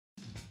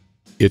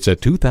It's a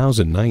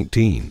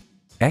 2019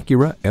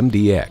 Acura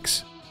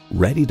MDX.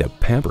 Ready to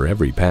pamper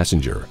every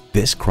passenger,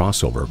 this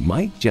crossover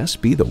might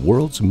just be the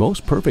world's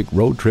most perfect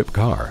road trip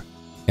car.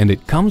 And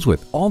it comes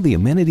with all the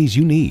amenities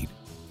you need.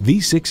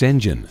 V6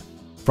 engine,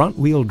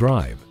 front-wheel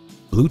drive,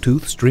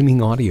 Bluetooth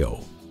streaming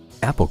audio,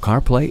 Apple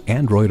CarPlay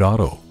Android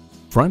Auto,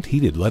 front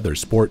heated leather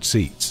sport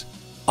seats,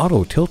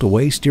 auto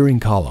tilt-away steering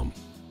column,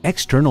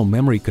 external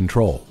memory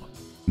control,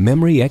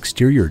 memory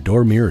exterior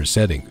door mirror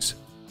settings,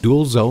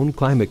 dual zone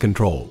climate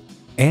control,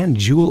 and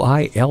Jewel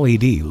Eye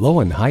LED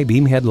low and high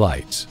beam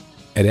headlights.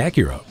 At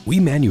Acura, we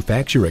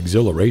manufacture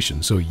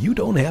exhilaration so you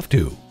don't have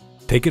to.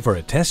 Take it for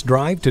a test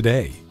drive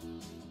today.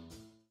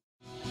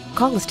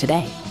 Call us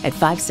today at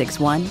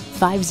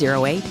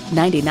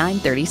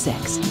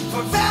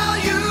 561-508-9936.